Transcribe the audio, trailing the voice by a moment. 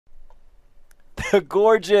the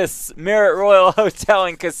gorgeous Marriott Royal Hotel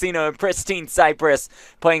and Casino in pristine Cyprus,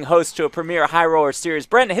 playing host to a premier high roller series.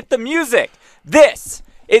 Brent, hit the music. This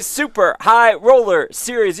is Super High Roller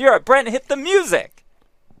Series Europe. Brent, hit the music.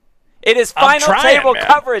 It is final table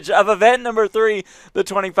coverage of event number 3, the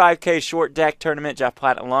 25K short deck tournament. Jeff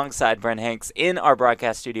Platt alongside Brent Hanks in our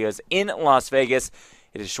broadcast studios in Las Vegas.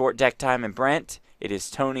 It is short deck time, and Brent, it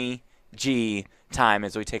is Tony G time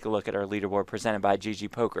as we take a look at our leaderboard presented by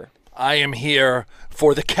GG Poker. I am here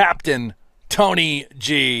for the captain, Tony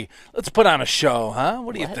G. Let's put on a show, huh?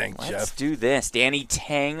 What do you think, Jeff? Let's do this. Danny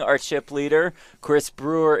Tang, our chip leader. Chris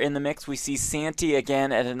Brewer in the mix. We see Santi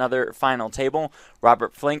again at another final table.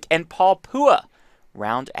 Robert Flink and Paul Phua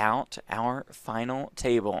round out our final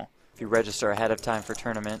table. If you register ahead of time for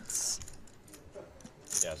tournaments.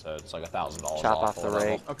 Yeah, so it's like $1,000. Chop off the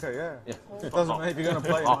rake. Okay, yeah. It doesn't matter if you're going to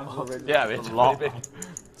play it. Yeah, it's pretty big.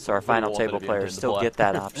 So our final table players still get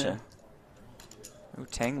that option. Ooh,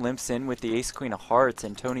 Tang limps in with the ace-queen of hearts,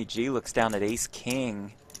 and Tony G looks down at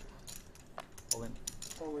ace-king. It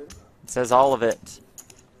says all of it.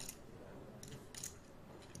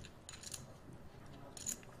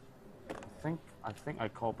 I think I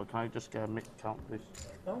called, but can I just get a mid count, please?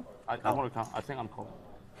 No? I want to count. I think I'm calling.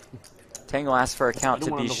 Tang will ask for a count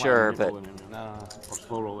to be sure, but... Or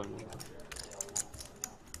slow rolling.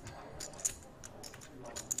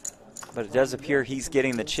 But it does appear he's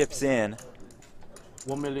getting the chips in.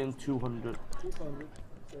 1,200,000.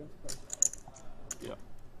 Yeah.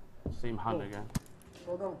 Same hand again.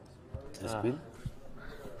 Ace queen?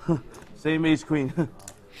 Same ace queen.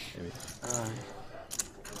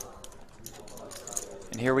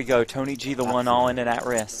 And here we go. Tony G, the one all in and at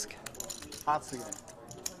risk. Hearts again.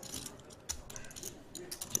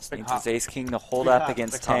 Just needs his ace king to hold up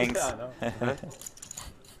against Tang's.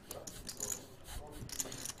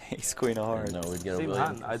 Ace queen of hearts. No, we'd get Same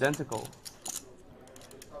hand, identical.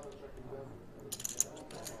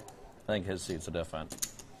 I think his seat's a different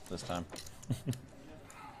this time.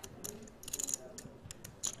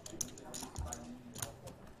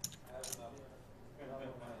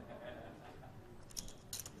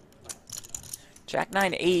 Jack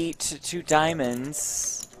 9-8, 2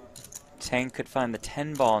 diamonds. Tang could find the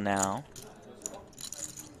 10 ball now.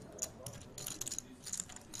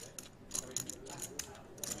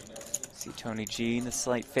 See Tony G, the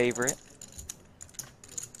slight favorite.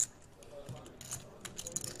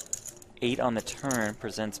 8 on the turn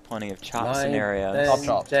presents plenty of chop scenarios.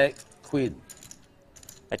 Top Jack, queen.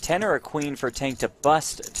 A 10 or a queen for Tang to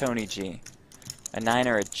bust Tony G. A 9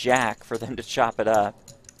 or a jack for them to chop it up.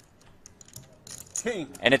 King.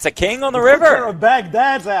 And it's a king on the river.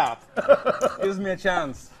 Baghdad's out. Gives me a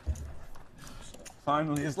chance.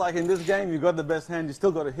 Finally, it's like in this game, you got the best hand, you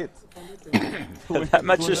still got to hit. That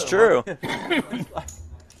much is true.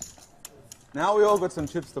 Now we all got some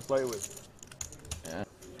chips to play with. Yeah.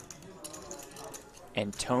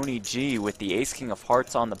 And Tony G with the ace king of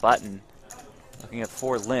hearts on the button. Looking at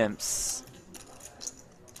 4 limps.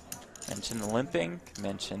 Mention the limping,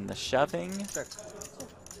 mention the shoving. Check.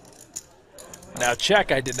 Now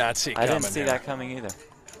check, I did not see coming. I didn't see that coming either.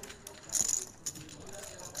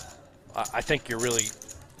 I think you really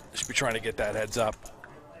should be trying to get that heads up.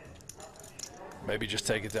 Maybe just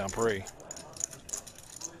take it down pre.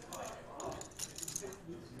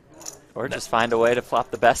 Or just find a way to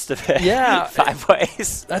flop the best of it. Yeah. 5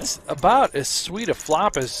 ways. That's about as sweet a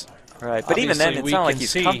flop as... Right, but even then, it's not like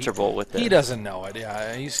he's comfortable with it. He doesn't know it,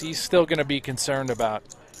 yeah. He's still going to be concerned about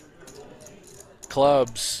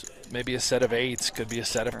clubs. Maybe a set of 8s, could be a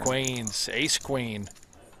set of queens, ace queen.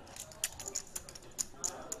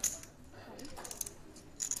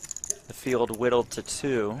 The field whittled to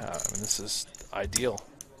 2. I mean, this is ideal.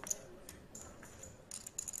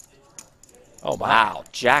 Oh, my. Wow,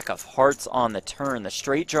 jack of hearts on the turn. The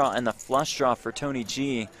straight draw and the flush draw for Tony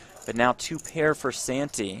G, but now 2 pair for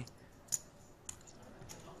Santi.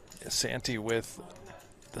 Santi with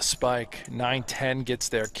the spike. 9-10 gets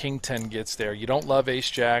there, king 10 gets there. You don't love ace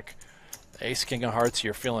jack. Ace king of hearts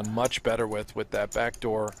you're feeling much better with that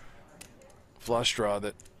backdoor flush draw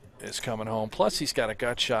that is coming home. Plus he's got a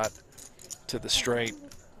gut shot to the straight.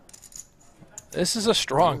 This is a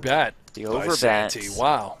strong bet. The overbet.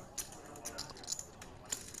 Wow.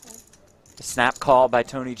 The snap call by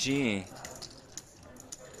Tony G.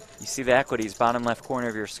 You see the equities, bottom left corner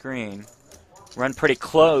of your screen. Run pretty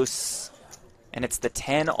close, and it's the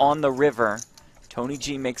 10 on the river. Tony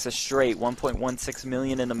G makes a straight, 1.16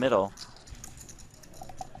 million in the middle.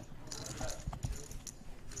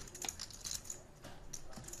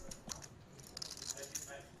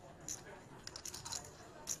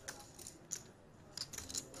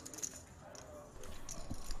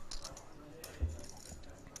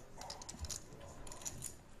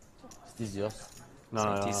 This is yours. No,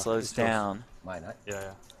 Santi slows down. Mine, right?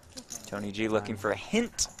 Yeah. Tony G looking for a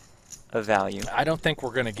hint of value. I don't think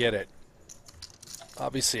we're going to get it.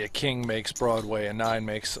 Obviously, a king makes Broadway, a 9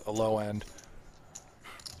 makes a low end.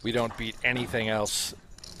 We don't beat anything else.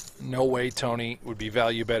 No way Tony would be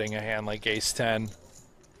value betting a hand like ace-10.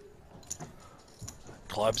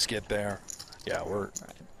 Clubs get there. Yeah,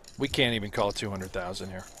 we can't even call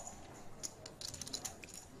 200,000 here.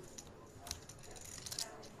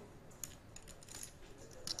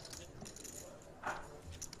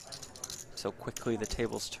 So quickly the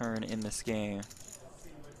tables turn in this game.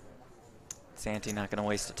 Santi not going to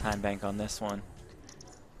waste a time bank on this one.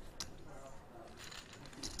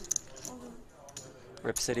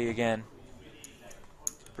 Rip City again.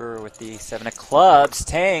 Brewer with the 7 of clubs.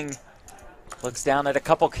 Tang looks down at a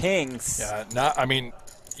couple kings. Yeah, I mean,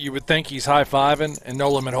 you would think he's high-fiving and no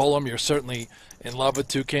limit hold'em. You're certainly in love with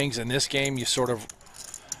 2 kings. In this game, you sort of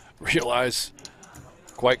realize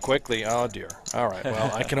quite quickly, oh dear. All right,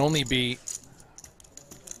 well, I can only be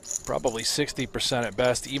probably 60% at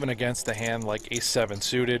best, even against a hand like ace-7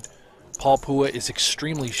 suited. Paul Phua is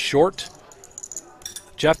extremely short.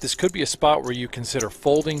 Jeff, this could be a spot where you consider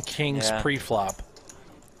folding kings pre-flop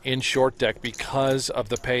in short deck because of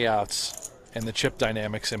the payouts and the chip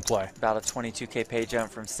dynamics in play. About a 22K pay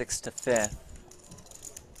jump from 6th to 5th.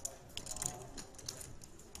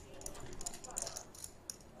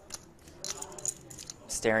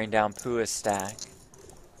 Staring down Pua's stack.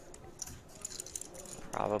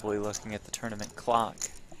 Probably looking at the tournament clock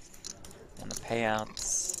and the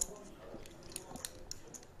payouts.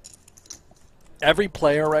 Every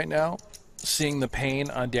player right now, seeing the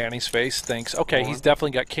pain on Danny's face, thinks, okay, he's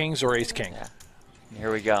definitely got kings or ace-king. Yeah.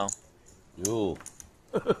 Here we go. Yo.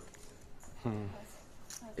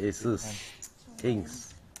 Aces.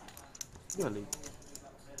 Kings.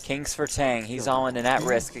 Kings for Tang. He's all in and at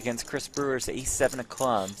risk against Chris Brewer's ace-7 of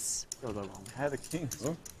clubs. I had a king.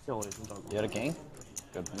 You had a king?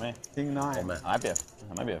 Good for me. King 9. Oh, man. I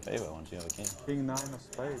might be a favorite once you have a king. King 9 of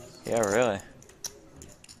spades. Yeah, really.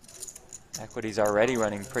 Equity's already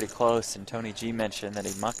running pretty close, and Tony G mentioned that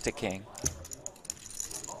he mucked a king.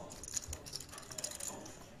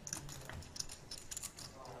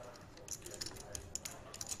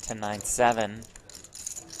 (10-9-7).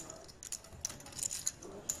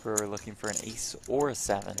 Brewer looking for an ace or a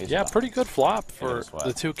 7. Yeah, pretty good flop for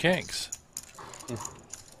the 2 kings.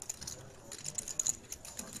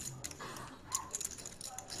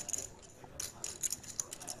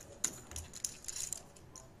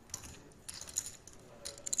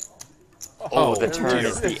 Oh, the turn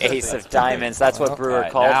is the ace of diamonds. That's what Brewer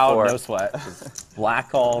Right, called now, for. no sweat. Just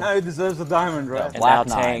black all. Now he deserves a diamond, right? And Black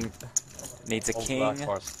now 9. Tang needs a king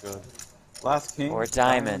Good. Last king. or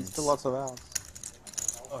diamonds. Still lots of outs.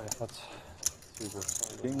 Oh, yeah, that's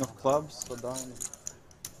super. King of clubs or diamond.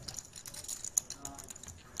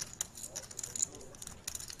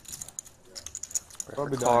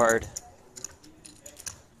 Probably Card.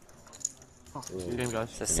 Good game, guys.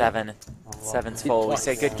 It's a 7. 7's full. We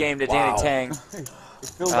say good game to Danny Tang.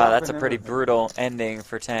 Filled up That's a and pretty everything. brutal ending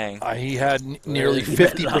for Tang. He had nearly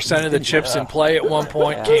 50% of the chips in play at one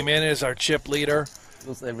point, Yeah. came in as our chip leader,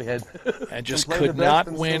 Lose every head. and just play the could best not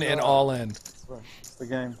and win still an go. all-in. That's right. It's the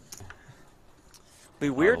game. Be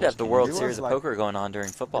weird to have the World He was Series of like Poker going on during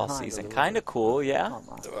football behind a season. little Kind of cool, yeah.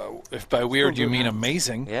 If by weird you mean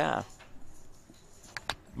amazing. Yeah.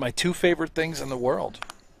 My 2 favorite things in the world,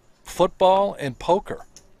 football and poker.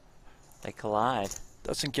 They collide.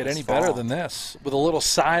 Doesn't get This any better fall. than this. With a little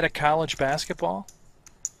side of college basketball,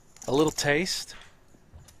 a little taste.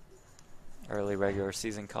 Early regular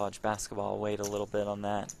season college basketball. Wait a little bit on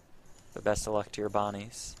that. But best of luck to your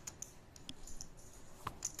Bonnies.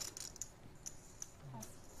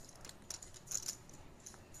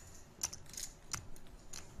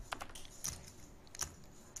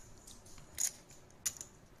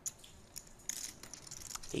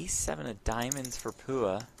 Ace-7 of diamonds for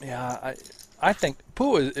Phua. Yeah, I think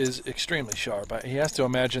Phua is extremely sharp. He has to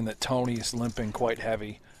imagine that Tony's limping quite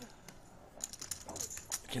heavy.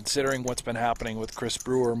 Considering what's been happening with Chris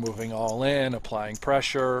Brewer moving all in, applying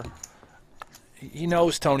pressure, he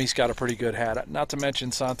knows Tony's got a pretty good hat. Not to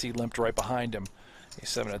mention Santi limped right behind him.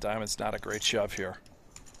 Ace-7 of diamonds, not a great shove here.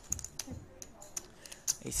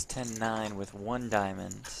 Ace-10-9 with 1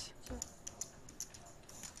 diamond.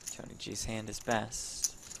 Tony G's hand is best.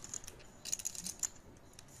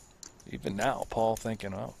 Even now, Paul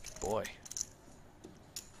thinking, oh, boy.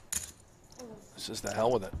 This is the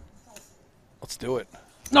hell with it. Let's do it.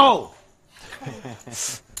 No! I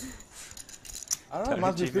don't know, it Tony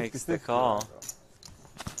must be G makes the 50-50. call.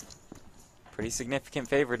 Pretty significant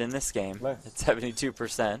favorite in this game Less. at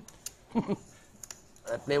 72%.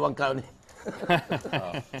 I play one count.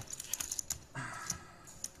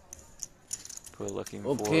 We're looking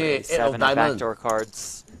Okay, for a eight of 7 of diamond. backdoor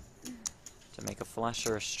cards to make a flush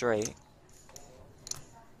or a straight.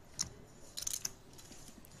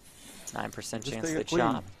 9% Just chance take they a queen.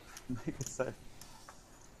 chop. Make it safe.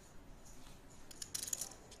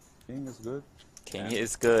 King is good. King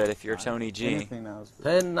is good if you're Tony G. Anything now is good.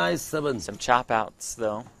 10, 9, 7. Some chop outs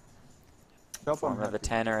though. Chop, I'm Form of a happy.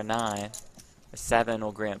 10 or a 9. A 7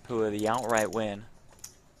 will grant Phua the outright win.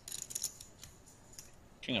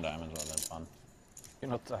 King of diamonds would have been fun.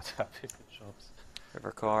 You're not that happy with chops.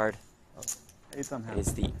 River card 8, I'm happy.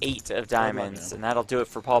 is the 8 of diamonds, and that'll do it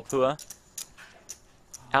for Paul Phua.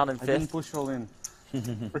 Out in I didn't 5th push all in.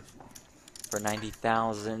 for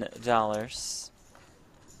 $90,000.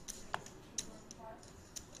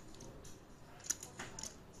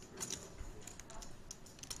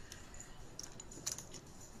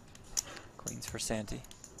 Queens for Santi.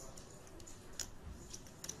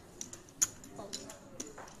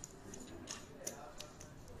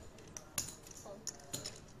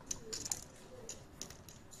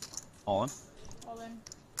 All in? All in.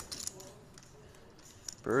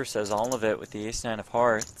 Brewer says all of it with the ace-9 of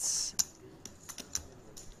hearts.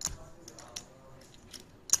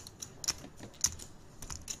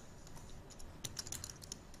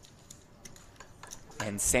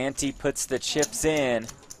 And Santi puts the chips in.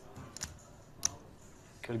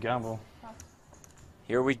 Good gamble.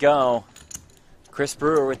 Here we go. Chris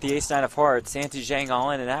Brewer with the ace-9 of hearts. Santi Zhang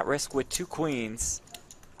all in and at risk with 2 queens.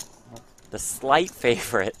 The slight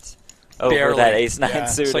favorite over Barely. that ace-9 Yeah,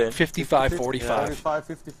 suited. it's like 55-45. 45,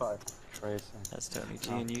 55. Crazy. That's Tony G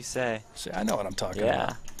and you say. See, I know what I'm talking Yeah.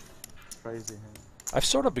 about. Crazy hand. I've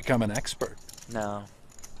sort of become an expert. No.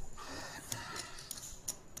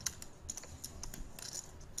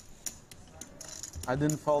 I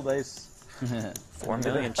didn't fold ace. 4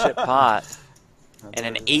 million chip pot. And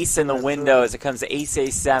an ace in the window as it comes to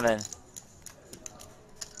ace-a-7.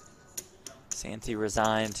 Santi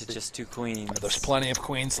resigned to just 2 queens. There's plenty of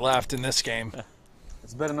queens left in this game.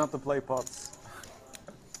 It's better not to play pots.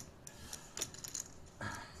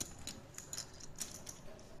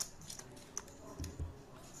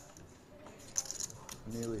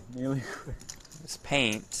 Nearly. It's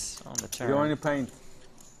paint on the turn. You only paint.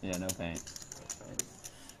 Yeah, no paint.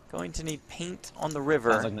 Going to need paint on the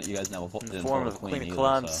river. Sounds like you guys never In the didn't form fold of queen queen of either,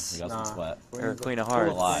 clubs. So you guys Nah. can sweat. Or Queen of Full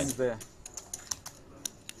Hearts. queens there.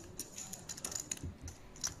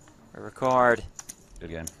 River card Good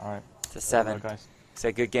game. All right. to 7. Guys. It's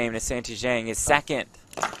a good game to Santi Zhang. His second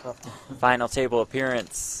final table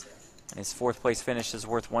appearance. And his 4th place finish is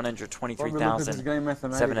worth Probably look at this $123,750. game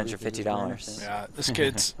mathematically if you do anything. Yeah, this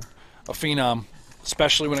kid's a phenom,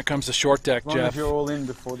 especially when it comes to short deck, As long Jeff. as you're all in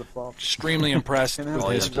before the flop. Extremely impressed Can with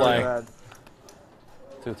help his you very play. bad.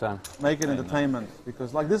 210. Make it entertainment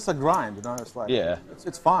because like this is a grind, you know. It's like Yeah.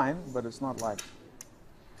 it's fine, but it's not like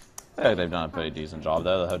Yeah, they've done a pretty decent job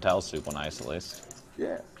though. The hotel's super nice at least.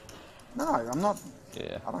 yeah. No, I'm not.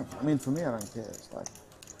 Yeah. I mean, for me, I don't care. It's like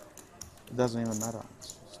it doesn't even matter.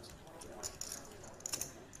 It's just,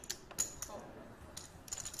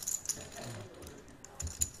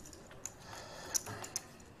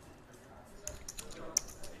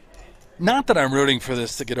 Not that I'm rooting for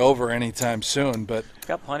this to get over anytime soon, but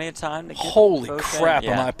Got plenty of time to get holy both crap, in.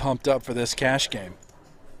 am Yeah. I pumped up for this cash game.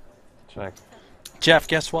 Check. Jeff,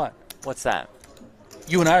 guess what? What's that?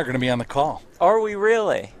 You and I are going to be on the call. Are we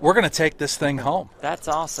really? We're going to take this thing home. That's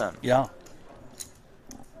awesome. Yeah.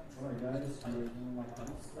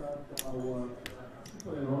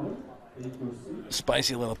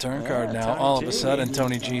 Spicy little turn card now. Tony All of a G. sudden,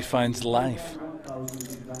 Tony G finds life.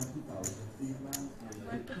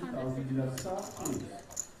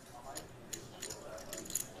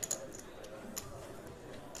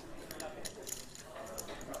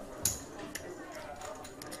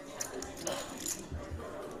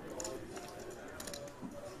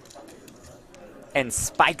 And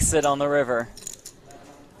spikes it on the river.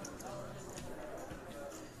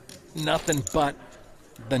 Nothing but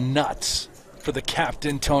the nuts for the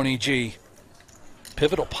captain, Tony G.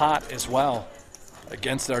 Pivotal pot as well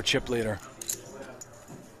against our chip leader.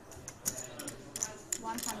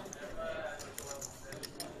 100.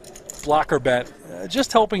 Blocker bet,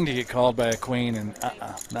 just hoping to get called by a queen, and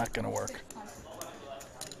not going to work.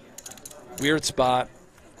 Weird spot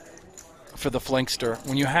for the Flinkster.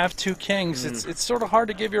 When you have 2 kings, it's sort of hard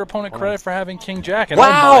to give your opponent credit for having King Jack. And oh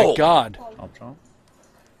Wow! my God. Up trump.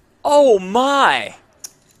 Oh my!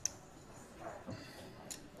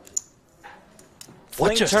 What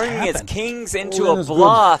Flink just turning his happened? kings into All in a is good.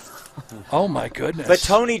 bluff. Oh my goodness. But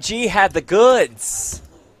Tony G had the goods.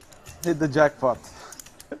 Hit the jackpot.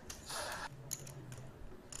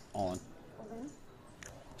 All in.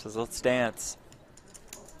 Says let's dance.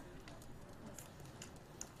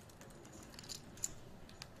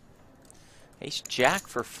 Ace Jack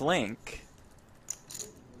for Flink.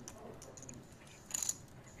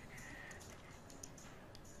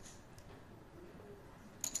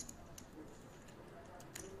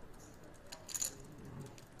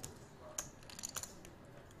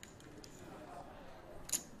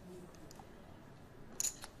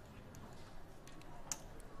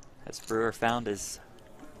 Has Brewer found his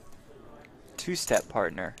two-step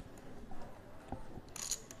partner?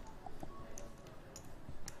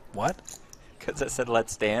 What? Because I said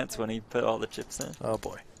let's dance when he put all the chips in. Oh,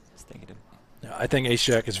 boy. Just thinking of Yeah, I think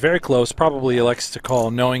ace-jack is very close. Probably elects to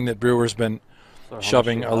call, knowing that Brewer's been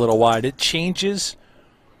shoving a little wide. It changes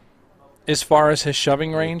as far as his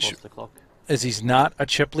shoving range, as he's not a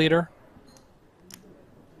chip leader.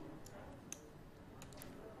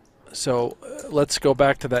 So let's go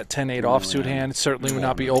back to that 10-8 offsuit hand. It certainly would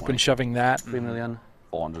not be open shoving that. 3 million.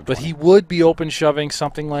 420. But he would be open shoving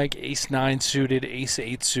something like ace-9 suited,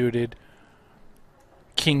 ace-8 suited,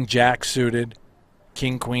 king-jack suited,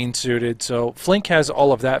 king-queen suited. So Flink has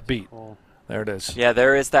all of that beat. There it is. Yeah,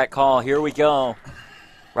 there is that call. Here we go.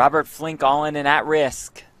 Robert Flink all in and at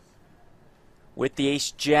risk with the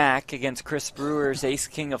ace-jack against Chris Brewer's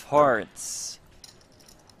ace-king of hearts.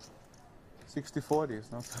 60-40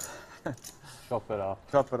 is not. Chop it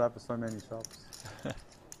up. Chop it up with so many chops.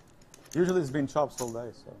 Usually it's been chops all day,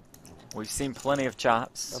 so We've seen plenty of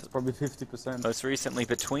chops. that's probably 50%. Most recently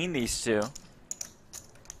between these two.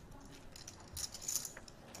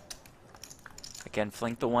 Again,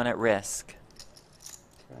 Flink the one at risk.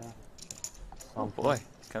 Oh boy,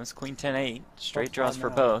 comes Queen 10-8. Straight draws for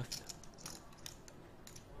both.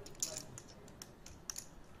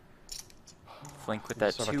 Flink with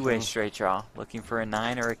that two-way straight draw, looking for a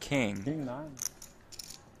 9 or a king. King 9.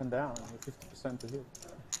 And down, with 50% to hit.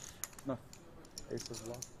 No, ace of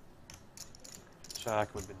block.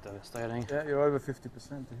 Jack would be devastating. Yeah, you're over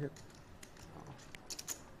 50% to hit.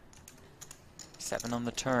 7 on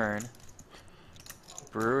the turn.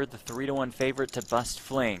 Brewer, the 3-1 favorite to bust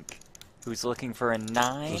Flink, who's looking for a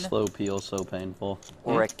 9 The slow peel so painful.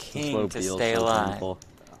 or a The slow king to peel stay so alive. painful.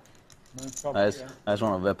 No chop. I just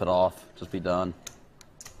want to rip it off. Just be done.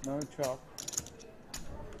 No chop.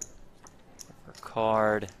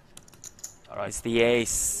 Card is the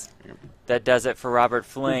ace. That does it for Robert Good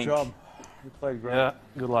Flink. job. You played great. Yeah,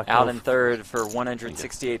 good luck. Out in third for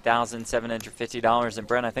 $168,750. And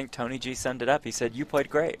Brent, I think Tony G summed it up. He said, you played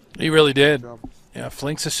great. He really did. Good job. Yeah,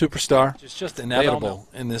 Flink's a superstar. It's just inevitable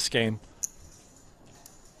in this game.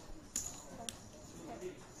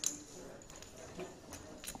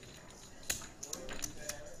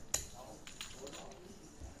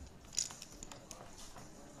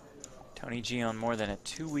 Tony G on more than a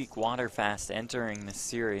 2-week water fast entering this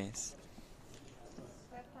series.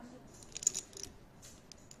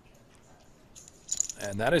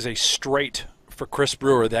 And that is a straight for Chris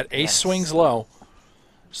Brewer. That ace swings low.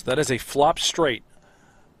 So that is a flop straight.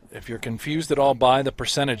 If you're confused at all by the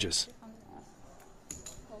percentages.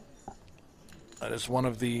 That is one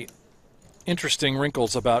of the interesting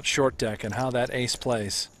wrinkles about short deck and how that ace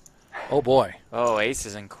plays. Oh boy. Oh,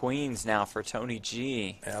 aces and queens now for Tony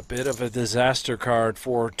G. A bit of a disaster card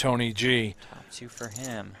for Tony G. Top 2 for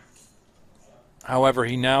him. However,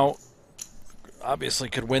 he now obviously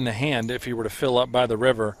could win the hand if he were to fill up by the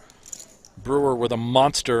river. Brewer with a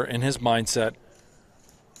monster in his mindset.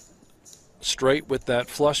 Straight with that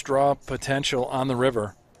flush draw potential on the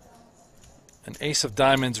river. An ace of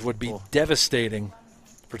diamonds would be devastating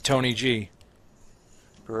for Tony G.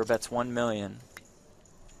 Brewer bets $1 million.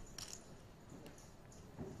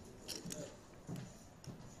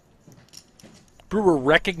 Brewer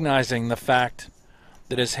recognizing the fact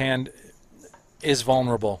that his hand is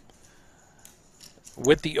vulnerable.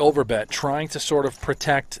 With the overbet, trying to sort of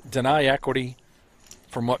protect, deny equity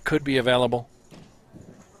from what could be available.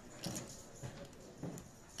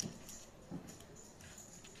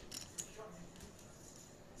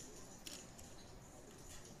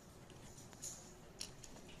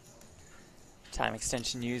 Time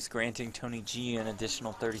extension used, granting Tony G an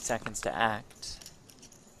additional 30 seconds to act.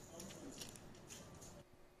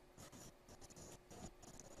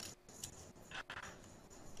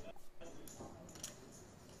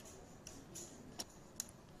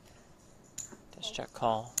 Dash check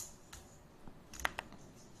call.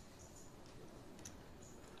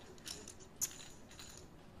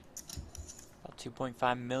 About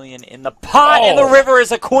 2.5 million in the pot, and the Oh. river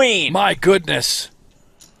is a queen. My goodness.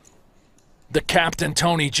 The captain,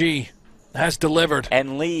 Tony G. Has delivered.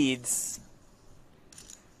 And leads.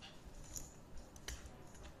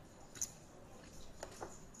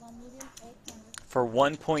 For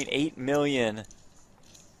 1.8 million.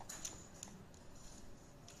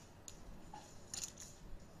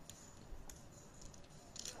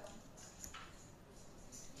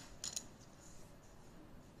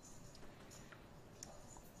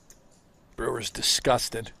 Brewer's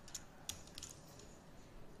disgusted.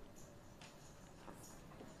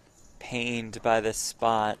 Pained by this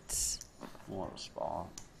spot. What a spot.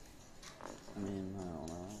 I mean, I don't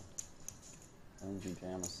know. Energy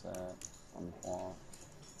jam a set on flop.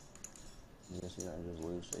 I guess you gotta just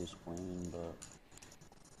lose ace queen, but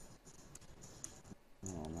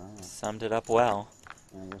I don't know. Summed it up well.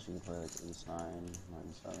 Yeah, I guess you could play like ace 9,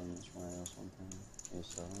 9-7 this way or something. Ace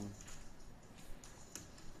 7.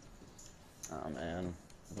 Oh man,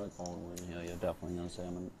 if I call it win, yeah, you're definitely gonna say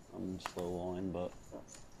I'm slow line, but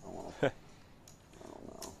I don't know. I don't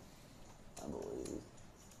know. I believe.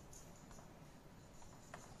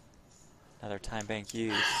 Another time bank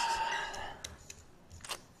used.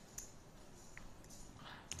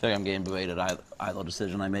 I think I'm getting berated either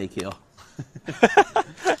decision I make here.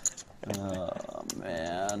 Oh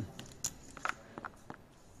man.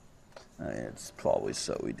 It's probably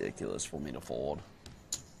so ridiculous for me to fold.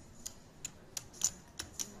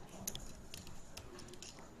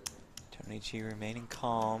 Tony G remaining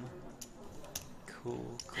calm.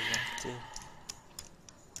 Cool, collected.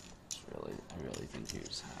 I really think you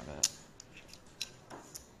just have it.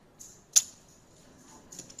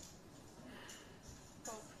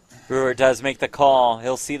 Brewer does make the call.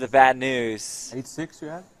 He'll see the bad news. 8-6 you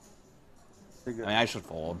had? I mean, I should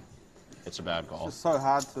fold. It's a bad call. It's so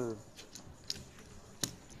hard to.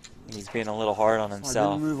 He's being a little hard on I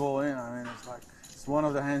himself. didn't move all in. I mean, it's like it's one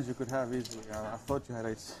of the hands you could have easily. I thought you had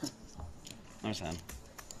 8-6. Nice hand.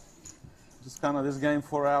 Just kind of this game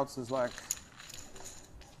 4 outs is like.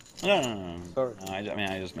 No. Sorry. No, I mean,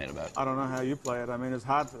 I just made it bad. I don't know how you play it. I mean, it's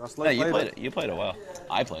hard to. Yeah, you played it well.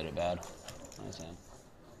 I played it bad. Nice hand.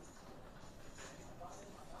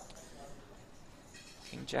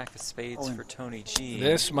 King Jack of Spades for Tony G.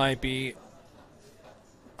 This might be.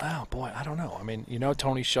 Oh boy, I don't know. I mean, you know,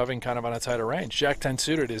 Tony's shoving kind of on a tighter range. Jack 10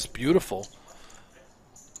 suited is beautiful.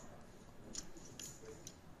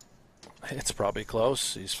 It's probably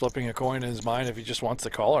close. He's flipping a coin in his mind if he just wants to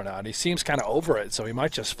call or not. He seems kind of over it, so he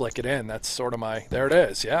might just flick it in. That's sort of my. There it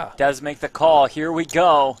is. Yeah. Does make the call. Here we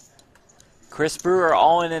go. Chris Brewer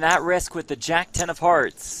all in and at risk with the Jack 10 of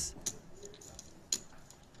hearts.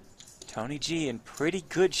 Tony G in pretty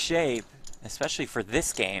good shape, especially for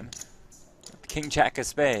this game. King Jack of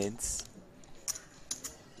Spades.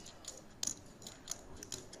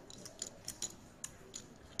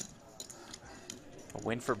 A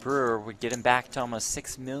win for Brewer would get him back to almost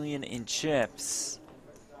 6 million in chips.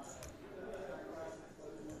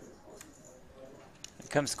 Here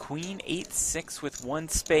comes Queen 8-6 with 1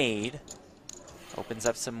 spade. Opens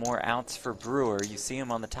up some more outs for Brewer. You see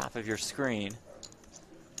him on the top of your screen.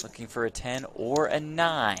 Looking for a 10 or a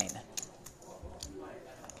 9. Can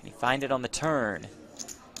he find it on the turn?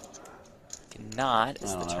 Cannot,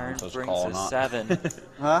 as the turn brings a 7.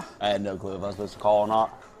 Huh? I had no clue if I was supposed to call or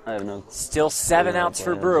not. I have no. Still 7 outs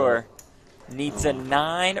for Brewer. Needs a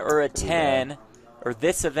 9 or a 10, or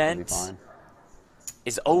this event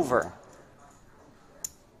is over.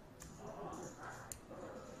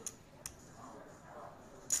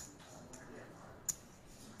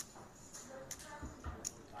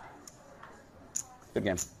 Good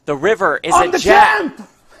game. The river is On a the jack. champ!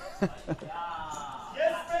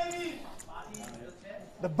 Yes, baby!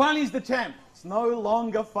 The bunny's the champ. It's no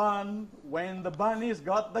longer fun when the bunny's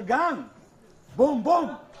got the gun. Boom,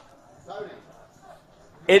 boom.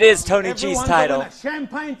 It is Tony G's Everyone's title. a winner.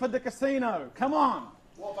 Champagne for the casino. Come on.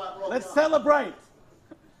 Let's celebrate.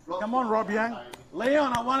 Come on, Rob Young.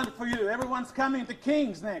 Leon, I want it for you. Everyone's coming to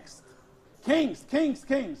Kings next. Kings.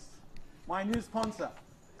 My new sponsor.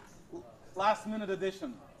 Last minute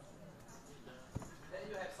edition.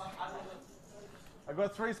 I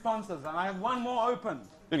got 3 sponsors and I have 1 more open.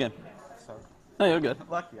 Good game. So, No, you're good.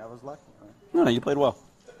 lucky, I was lucky. No, you played well.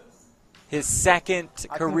 His second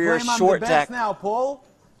I career can claim short I'm the best deck now, Paul.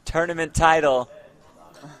 tournament title.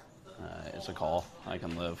 It's a call. I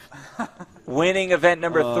can live. Winning event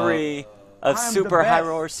number 3 of I am Super the High best.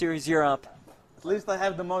 Roller Series Europe. At least I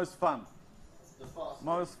have the most fun.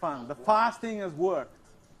 Most fun. The fasting has worked.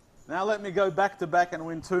 Now let me go back to back and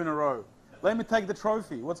win 2 in a row. Let me take the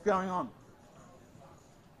trophy. What's going on?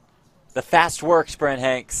 The fast works, Brent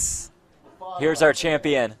Hanks. Here's our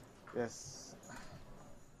champion. Yes.